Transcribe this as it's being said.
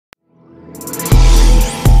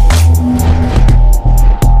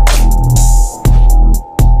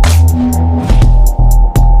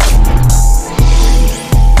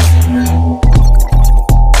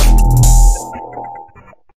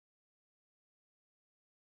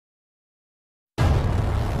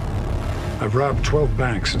I've robbed 12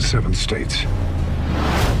 banks in 7 states.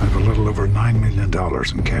 I have a little over $9 million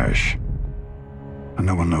in cash. And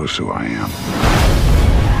no one knows who I am.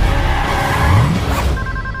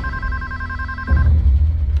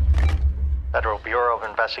 Federal Bureau of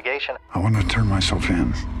Investigation. I want to turn myself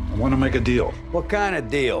in. I want to make a deal. What kind of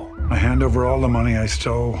deal? I hand over all the money I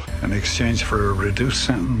stole in exchange for a reduced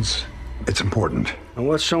sentence. It's important. And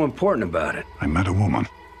what's so important about it? I met a woman.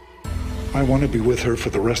 I want to be with her for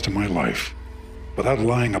the rest of my life, without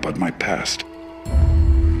lying about my past.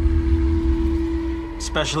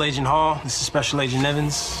 Special Agent Hall, this is Special Agent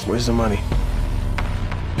Evans. Where's the money?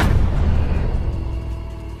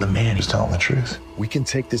 The man is telling the truth. We can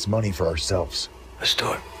take this money for ourselves. Let's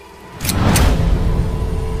do it.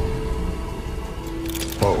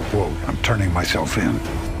 Whoa, I'm turning myself in.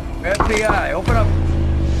 FBI, open up.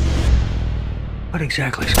 What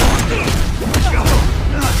exactly is going on?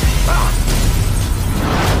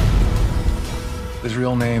 His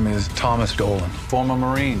real name is Thomas Dolan, former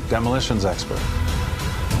Marine, demolitions expert.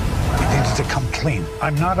 We needed to come clean.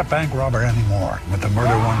 I'm not a bank robber anymore. With the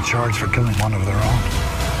murder one charged for killing one of their own.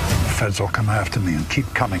 The feds will come after me and keep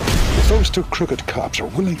coming. If those 2 crooked cops are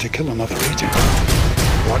willing to kill another agent,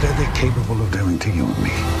 what are they capable of doing to you and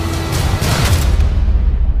me?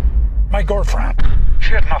 My girlfriend,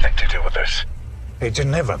 she had nothing to do with this.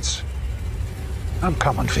 Agent Evans, I'm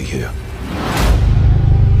coming for you.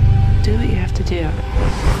 Do what you have to do.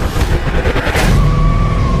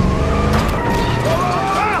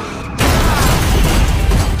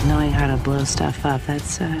 Knowing how to blow stuff up,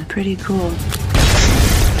 that's pretty cool.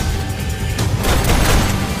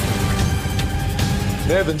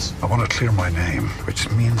 Evans. I want to clear my name, which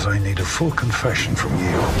means I need a full confession from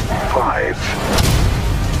you. 5,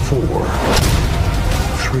 4,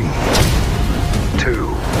 3, 2,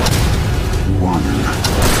 1.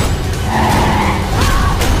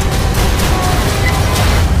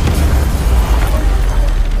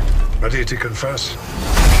 Ready to confess?